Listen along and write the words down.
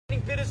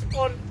opening bidders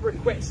on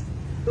request.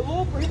 The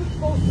law prohibits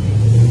false bidding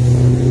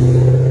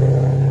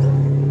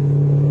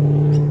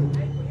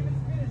and prohibits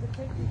bidders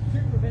attempting to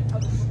prevent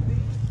others from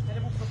bidding, and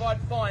it will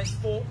provide fines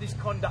for this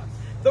conduct.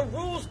 The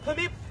rules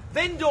permit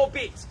vendor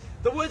bids.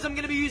 The words I'm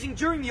going to be using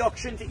during the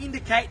auction to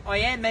indicate I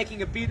am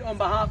making a bid on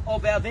behalf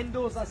of our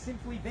vendors are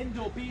simply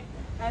vendor bid,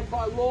 and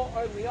by law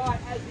only I,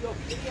 as the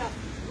auctioneer,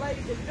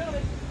 ladies and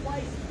gentlemen,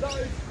 place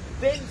those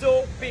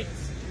vendor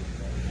bids.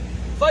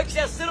 Folks,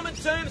 our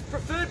settlement terms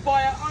preferred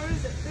by our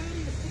owners at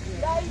 30 to 60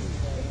 days.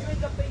 If you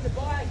end up being the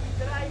buyer here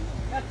today,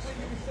 that's when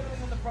you'll be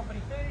settling on the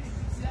property. 30 to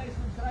 60 days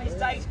from today's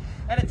date,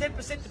 and a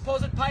 10%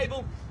 deposit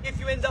payable if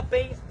you end up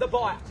being the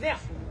buyer. Now,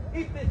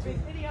 if there's been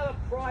any other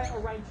prior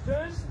arranged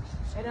terms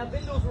and our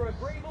vendors are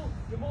agreeable,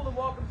 you're more than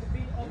welcome to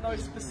bid on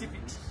those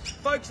specifics.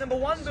 Folks, number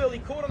 1, Burley,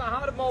 caught in the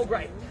heart of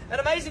Mulgrave. An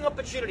amazing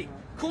opportunity.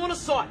 Corner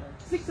site,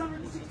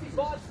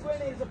 665 square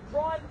metres of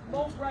prime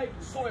Mulgrave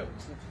soil.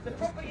 The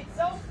property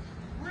itself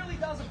really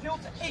does appeal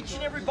to each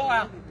and every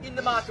buyer in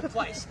the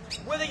marketplace.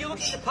 Whether you're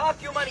looking to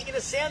park your money in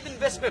a sound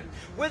investment,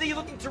 whether you're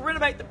looking to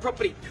renovate the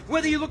property,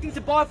 whether you're looking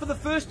to buy for the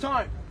first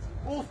time,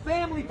 or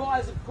family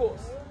buyers, of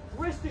course,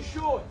 rest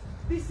assured,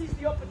 this is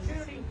the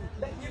opportunity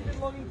that you've been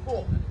longing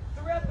for.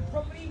 Throughout the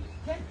property, you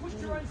can put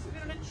your own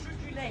spin on it should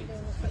you need,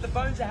 but the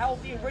bones are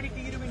healthy and ready for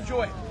you to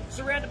enjoy.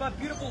 Surrounded by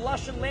beautiful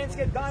lush and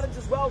landscape gardens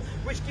as well,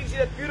 which gives you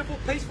that beautiful,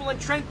 peaceful and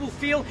tranquil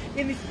feel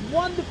in this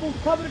wonderful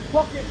coveted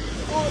pocket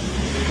of the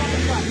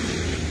marketplace.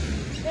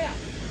 Now,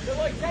 the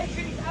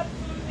location is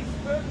absolutely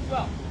superb as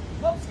well.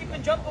 Hop, skip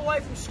and jump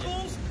away from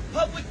schools,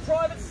 public,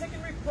 private,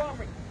 secondary,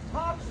 primary,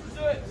 parks,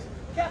 reserves,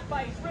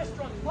 cafes,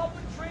 restaurants,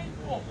 public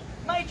transport,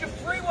 major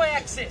freeway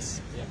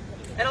access.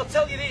 And I'll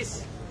tell you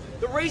this,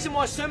 the reason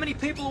why so many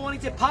people are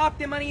wanting to park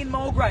their money in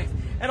Mulgrave,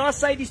 and I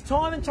say this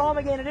time and time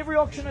again at every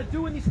auction I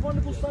do in this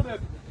wonderful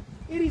suburb,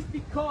 it is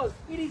because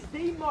it is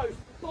the most,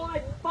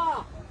 by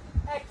far,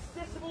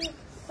 accessible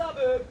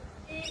suburb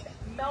in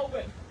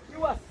Melbourne.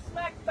 You are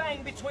smack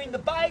bang between the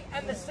Bay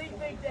and the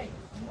CBD,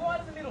 right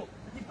in the middle.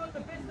 You've got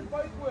the best of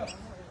both worlds.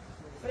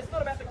 But it's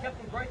not about the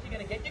capital growth you're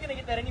going to get. You're going to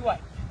get that anyway.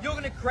 You're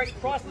going to create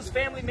priceless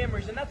family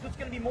memories, and that's what's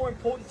going to be more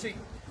important to you.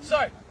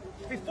 So,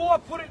 before I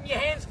put it in your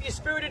hands for your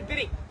spirited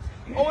bidding,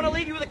 I want to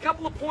leave you with a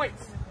couple of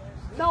points.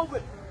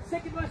 Melbourne,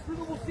 second most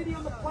livable city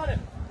on the planet.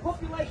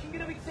 Population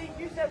going to exceed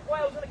New South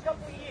Wales in a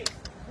couple of years.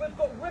 We've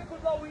got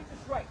record low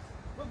interest rates.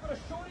 We've got a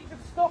shortage of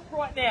stock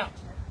right now.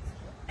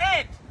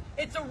 And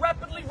it's a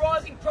rapidly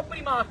rising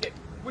property market,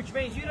 which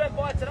means you don't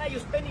buy today, you're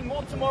spending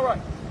more tomorrow.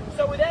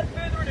 So without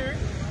further ado,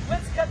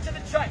 let's cut to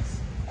the chase.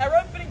 Our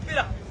opening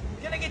bidder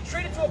is going to get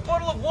treated to a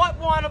bottle of white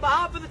wine on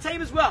behalf of the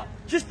team as well.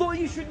 Just thought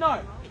you should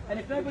know. And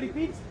if nobody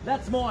bids,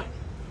 that's mine.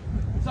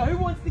 So who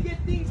wants to get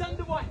things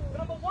underway? For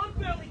number 1,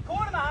 Burley,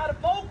 caught in the heart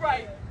of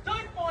Mulgrave.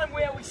 Don't mind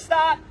where we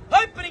start.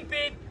 Opening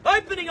bid,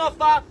 opening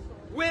offer.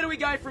 Where do we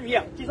go from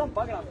here? Geez, I'm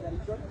bugging up, Daddy.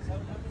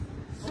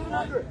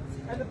 700.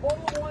 And the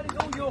bottle of wine is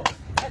all yours.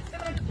 At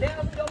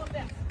 $700,000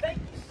 now. Thank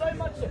you so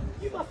much, sir.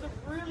 You must have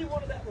really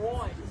wanted that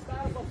wine to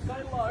start us off so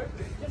low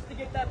just to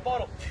get that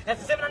bottle.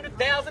 That's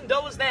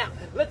 $700,000 now.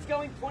 Let's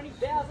go in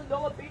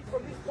 $20,000 bids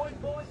from this point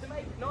forward to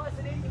make it nice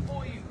and easy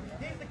for you.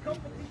 Here's the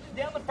competition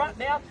down the front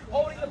now,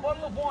 holding the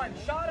bottle of wine.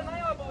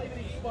 Chardonnay, I believe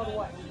it is, by the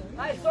way.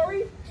 Hey,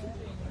 sorry?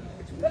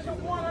 That's a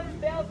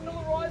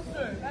 $100,000 rise,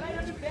 sir. At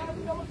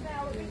 $800,000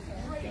 now, a bit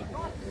treaty.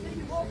 Nice to see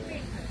you walking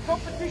in.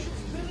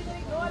 Competition's really been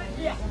ignited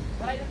here.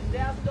 At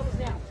 $800,000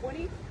 now.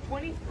 20,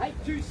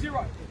 820.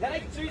 At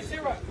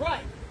 820,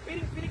 right.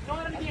 Bidding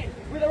ignited again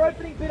with our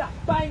opening bidder.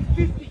 Bang,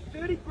 50,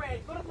 30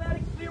 grand. Got it loud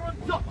and clear on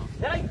top.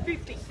 At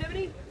 850,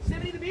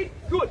 70 the bid.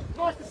 Good.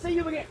 Nice to see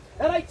you again.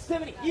 At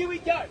 870, here we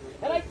go.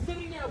 At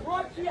 870 now,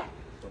 right here.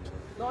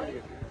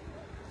 90.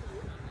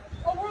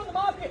 Oh, we're on the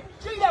market.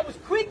 Gee, that was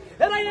quick.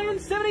 At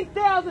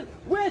 870,000,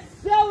 we're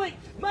selling.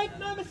 Make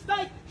no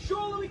mistake.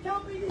 Surely we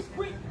can't be this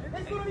quick.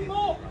 There's got to be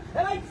more.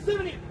 At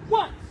 870,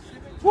 once,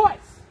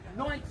 twice,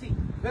 90.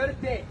 Heard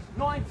it there.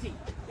 90.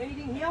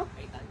 Anything here?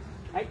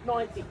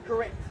 890.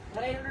 Correct.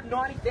 At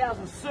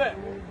 890,000, sir.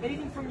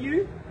 Anything from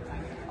you?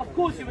 Of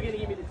course you were going to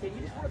give me the 10.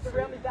 You just wanted to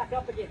round me back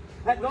up again.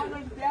 At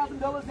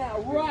 $900,000 now.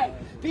 Right.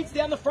 Bids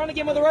down the front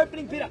again with our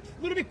opening bidder.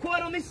 A little bit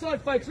quiet on this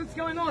side, folks. What's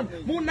going on?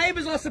 More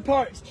neighbours, I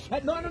suppose.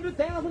 At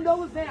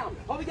 $900,000 now.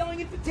 Are we going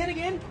in for 10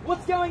 again?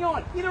 What's going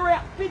on? In or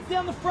out? Bids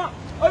down the front.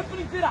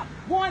 Opening bidder.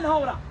 Wine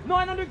holder.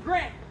 900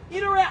 grand.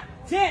 In or out?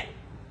 10.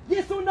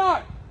 Yes or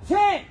no?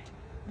 10.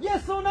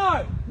 Yes or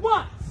no?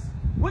 Once.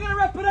 We're going to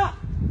wrap it up.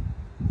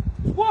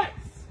 Twice.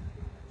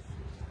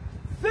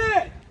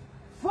 Third.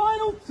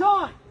 Final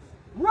time.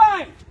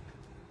 Ray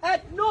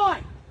at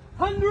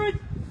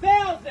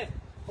 900,000.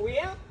 Are we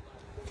out?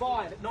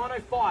 5 at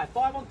 905.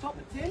 5 on top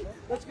of 10.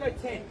 Let's go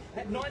 10.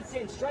 At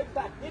 910, straight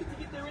back. Needed to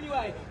get there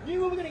anyway. Knew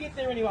we were going to get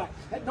there anyway.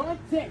 At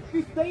 910,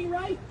 15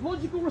 Ray.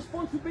 Logical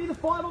response would be the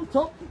 5 on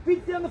top.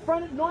 Bids down the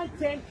front at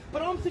 910.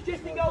 But I'm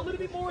suggesting go a little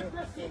bit more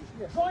aggressive.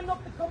 Try and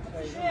knock the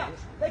competition out.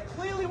 They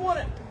clearly want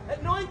it.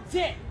 At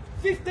 910,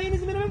 15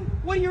 is the minimum.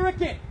 What do you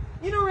reckon?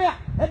 In or out?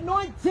 At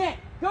 910,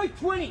 go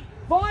 20.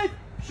 5,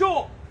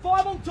 sure.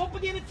 5 on top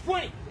again at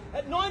 20.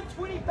 At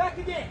 9.20, back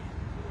again.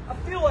 I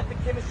feel like the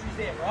chemistry's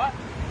there, right?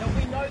 That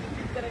we know the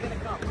kids that are going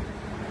to come.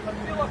 I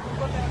feel like we've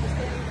got that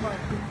understanding at the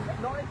moment. At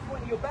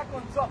 9.20, you're back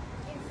on top.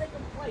 In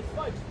second place,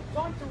 folks.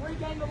 Time to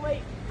regain the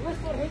lead. Let's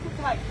not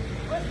hesitate.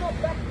 Let's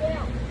not back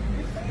down.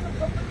 You've seen the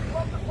property, you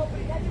love the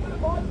property. Now you're going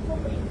to buy the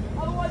property.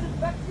 Otherwise, it's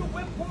back to your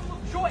web portal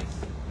of choice.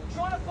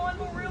 Trying to find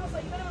more real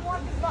estate. You don't even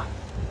like as much.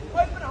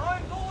 Open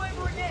homes all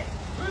over again.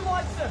 Who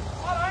likes them?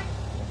 I don't.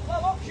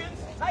 Love auctions.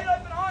 Hate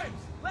open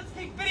homes. Let's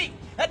keep bidding.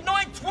 At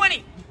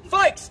 9.20.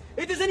 Folks,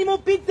 if there's any more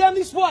bids down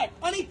this way,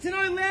 I need to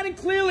know loud and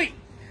clearly.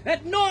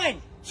 At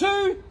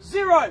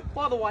 9.20.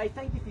 By the way,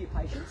 thank you for your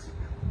patience.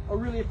 I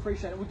really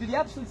appreciate it. We'll do the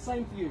absolute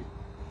same for you.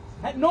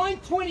 At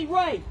 9.20,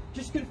 Ray,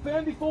 just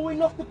confirm before we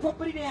knock the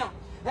property down.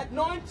 At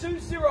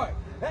 9.20.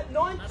 At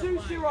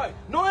 9.20.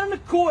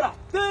 9.25.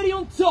 30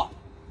 on top.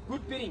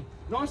 Good bidding.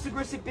 Nice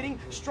aggressive bidding.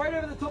 Straight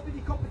over the top of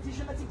your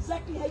competition. That's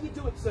exactly how you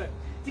do it, sir.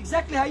 It's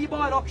exactly how you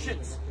buy at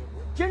auctions.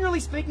 Generally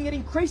speaking, it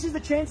increases the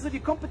chances of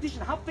your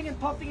competition huffing and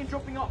puffing and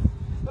dropping off.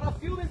 But I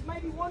feel there's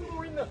maybe one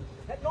more in them.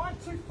 At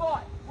 9.25,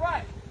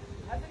 right.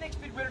 Have the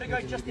next bid ready to go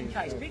just in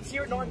case. Bids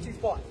here at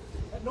 9.25.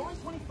 At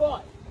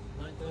 9.25.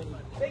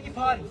 Beg your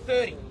pardon,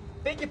 30.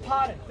 Beg your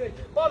pardon, 30.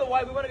 By the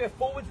way, we want to go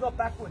forwards, not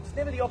backwards. It's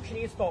never the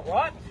auctioneer's fault,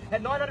 right?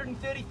 At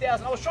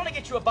 930,000. I was trying to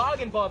get you a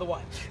bargain, by the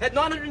way. At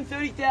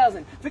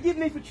 930,000. Forgive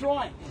me for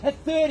trying. At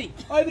 30.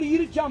 Over to you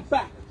to jump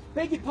back.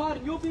 Beg your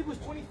pardon, your bid was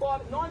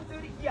 25 at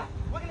 9.30 here.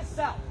 We're going to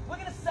sell. We're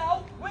going to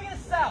sell. We're going to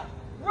sell.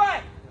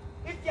 Right.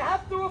 If you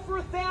have to offer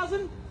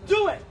 1,000,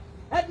 do it.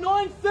 At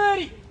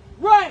 9.30.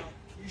 Right.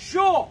 You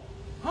sure?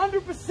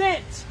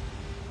 100%.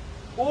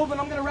 Orban,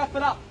 I'm going to wrap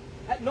it up.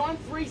 At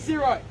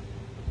 9.30.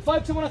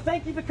 Folks, I want to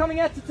thank you for coming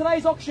out to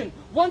today's auction.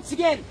 Once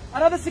again,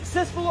 another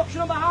successful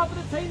auction on behalf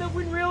of the team that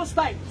win real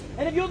estate.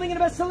 And if you're thinking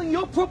about selling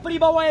your property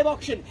by way of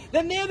auction,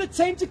 then they're the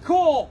team to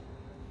call.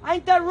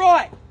 Ain't that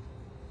right?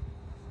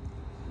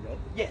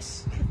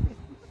 Yes.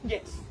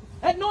 Yes.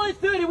 At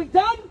 9.30, we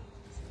done?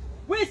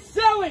 We're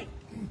selling.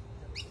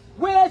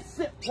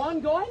 One,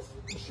 guys?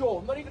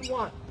 Sure. Not even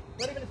one.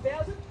 Not even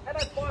 1,000? How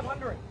about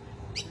 500?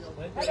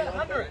 How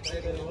about 100?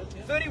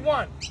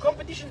 31.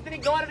 Competition's been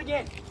ignited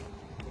again.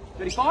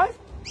 35?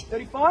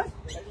 35?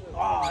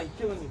 Oh, you're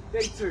killing me.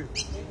 32.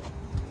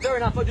 Fair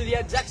enough, I'll do the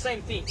exact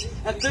same thing.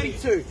 At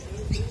 32.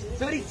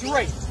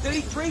 33.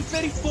 33,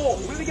 34.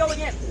 Where we go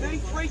again?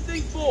 33,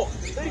 34.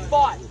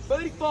 35.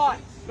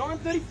 35.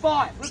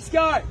 9.35. Let's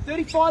go.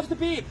 35's the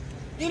bid.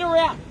 In or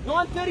out?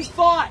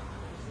 9.35.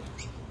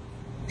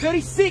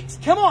 36.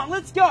 Come on,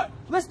 let's go.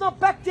 Let's not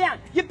back down.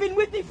 You've been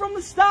with me from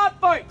the start,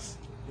 folks.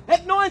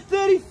 At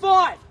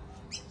 9.35.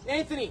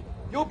 Anthony,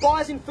 your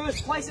buyer's in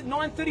first place at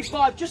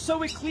 9.35, just so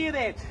we're clear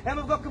there. And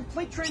we've got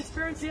complete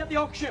transparency at the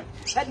auction.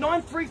 At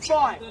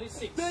 9.35.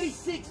 36.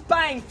 36.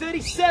 Bang.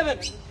 37.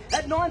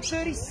 At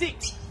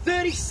 9.36.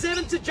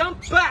 37 to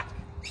jump back.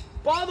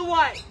 By the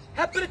way,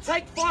 happy to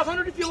take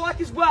 500 if you like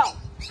as well.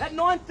 At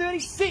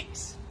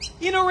 9.36.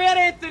 In or out,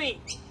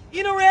 Anthony?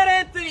 In or out,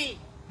 Anthony?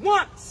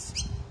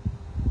 Once.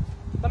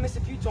 I missed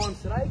a few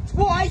times today.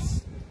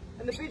 Twice.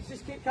 And the bids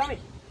just keep coming.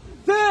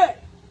 Third.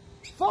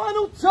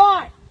 Final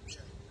time.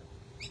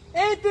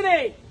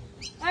 Anthony.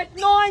 At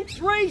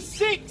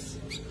 9.36.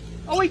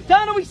 Are we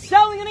done? Are we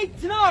selling? I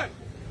need to know.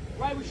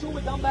 Ray, we sure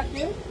we're done back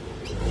there?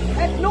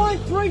 At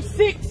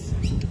 9.36.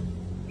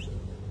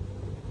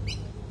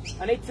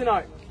 I need to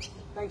know.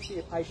 Thanks for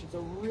your patience. I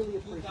really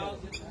appreciate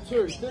it.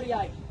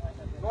 38.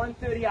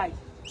 9.38.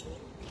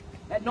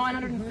 At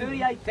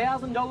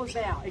 $938,000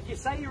 now. If you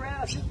say you're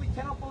out, I simply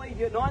cannot believe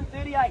you. At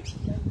 9.38.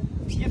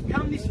 You've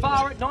come this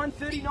far at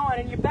 9.39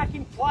 and you're back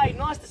in play.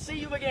 Nice to see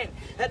you again.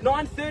 At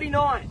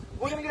 9.39.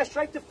 We're going to go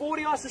straight to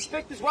 40, I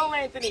suspect, as well,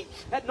 Anthony.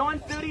 At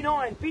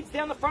 9.39. Bids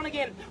down the front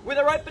again with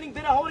our opening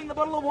bidder holding the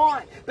bottle of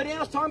wine. But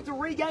now it's time to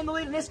regain the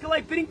lead and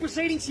escalate bidding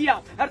proceedings here.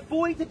 At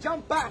 40 to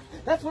jump back.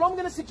 That's what I'm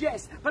going to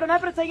suggest. But I'm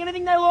happy to take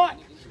anything they like.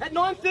 At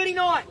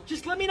 9.39.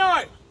 Just let me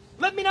know.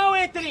 Let me know,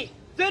 Anthony.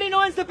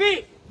 39's the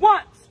bid.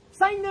 Once.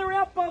 Saying they're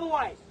out, by the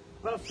way.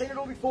 But I've seen it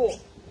all before.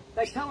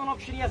 They tell an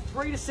auctioneer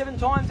 3 to 7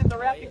 times that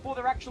they're out before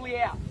they're actually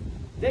out.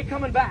 They're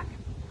coming back.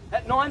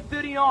 At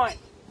 9.39.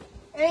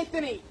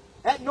 Anthony.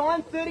 At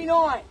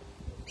 9.39.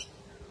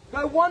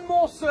 Go one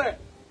more, sir.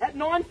 At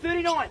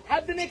 9.39.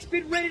 Have the next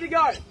bid ready to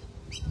go.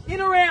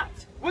 In or out?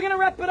 We're going to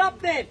wrap it up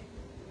then.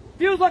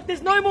 Feels like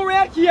there's no more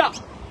out here.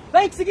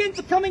 Thanks again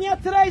for coming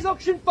out today's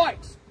auction,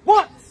 folks.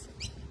 Once.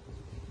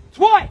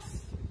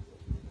 Twice.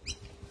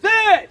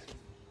 Third.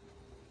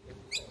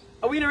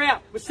 Are we in or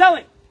out? We're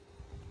selling.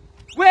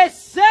 We're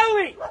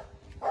selling.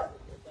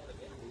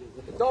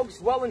 The dog's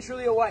well and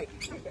truly awake.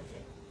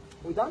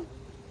 Are we done?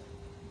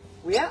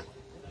 We out?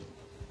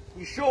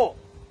 You sure?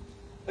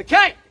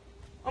 Okay.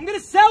 I'm going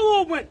to sell,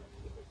 Orban.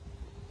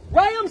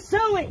 Ray, I'm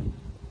selling.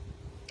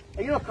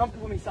 Are you not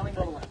comfortable with me selling,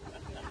 by the way?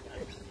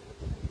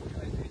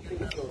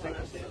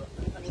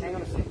 Hang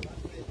on a second.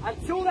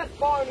 Until that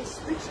phone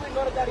is literally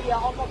not at that ear,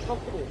 I'm not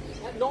comfortable.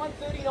 At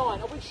 9.39.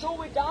 Are we sure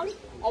we're done?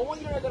 I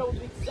want you to know that I will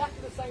do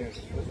exactly the same to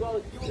you as well.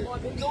 If you were my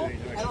vendor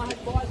and I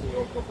had buyers for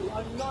your property,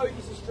 I know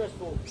this is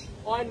stressful.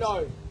 I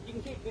know. You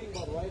can keep bidding,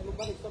 by the way. Look,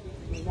 nothing's stopping you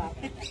from doing that.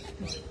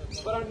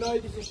 But I know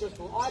this is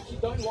stressful. I actually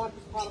don't like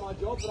this part of my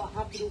job, but I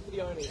have to do it for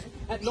the owners.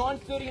 At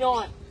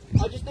 9:39,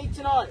 I just need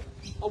to know.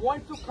 I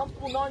won't feel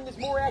comfortable knowing there's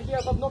more out here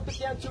if I've knocked it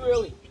down too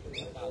early.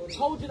 I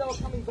told you they were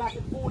coming back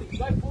at 40.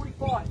 Go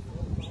 45.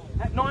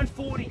 At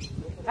 9:40.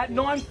 At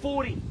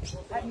 9:40.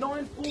 At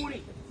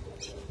 9:40.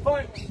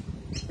 Folks,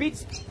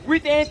 bids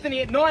with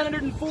Anthony at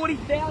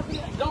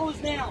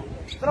 $940,000 now.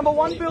 The number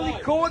 1 Burley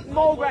Court,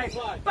 Mulgrave.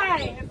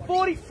 Bang! At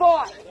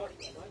 45.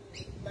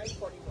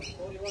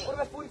 What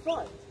about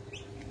 45?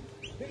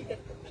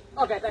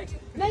 Okay, thanks.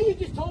 Now you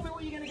just told me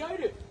what you're going to go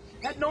to.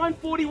 At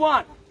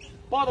 9:41.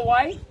 By the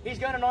way, he's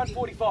going to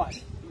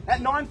 9:45.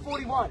 At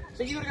 9:41.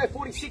 So you've got to go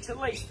 46 at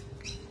least.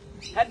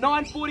 At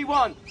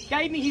 9:41.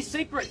 Gave me his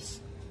secrets.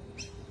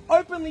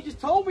 Openly just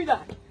told me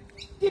that.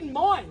 Didn't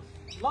mind.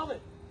 Love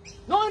it.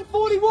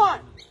 9:41.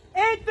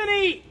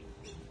 Anthony!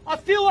 I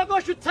feel like I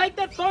should take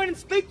that phone and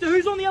speak to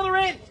who's on the other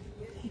end.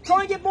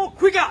 Try and get more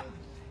quicker.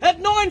 At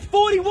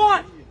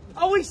 9:41.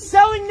 Are we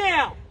selling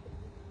now?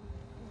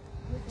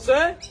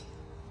 Sir?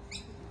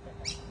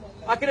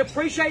 I can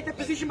appreciate the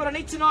position, but I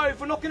need to know if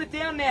we're knocking it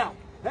down now.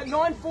 At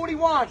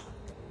 9:41.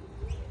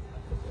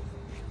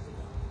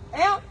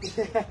 Out?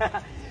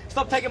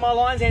 Stop taking my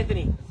lines,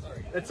 Anthony.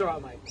 That's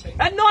alright, mate.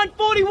 At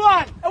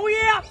 9:41. Are we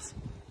out?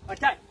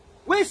 Okay.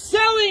 We're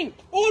selling.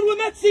 Order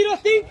that seat, I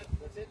think.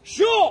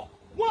 Sure.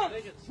 Once,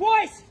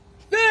 twice,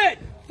 third,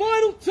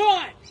 final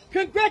time.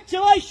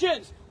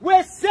 Congratulations.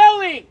 We're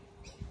selling.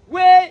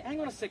 Hang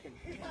on a second.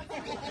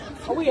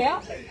 Are we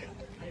out?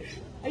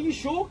 Are you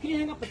sure? Can you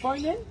hang up the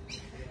phone then?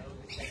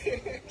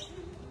 Okay,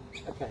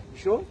 you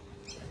sure?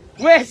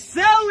 We're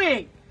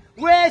selling.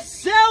 We're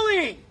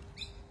selling.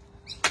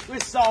 We're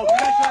sold.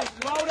 Congratulations.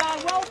 Well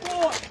done. Well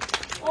bought.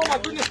 Oh my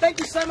goodness. Thank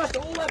you so much to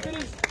all our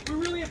bidders. We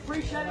really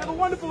appreciate it. Have a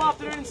wonderful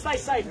afternoon and stay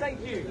safe. Thank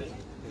you.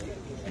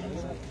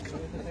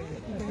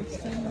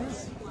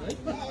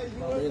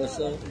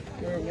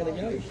 Where am I going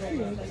to go?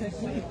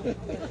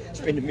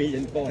 Spend $1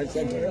 million buying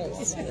somewhere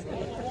else.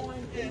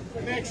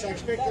 Next, I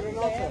expected an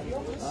offer.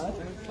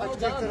 I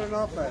expected an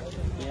offer.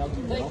 Yeah, I'll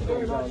give you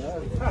an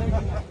offer.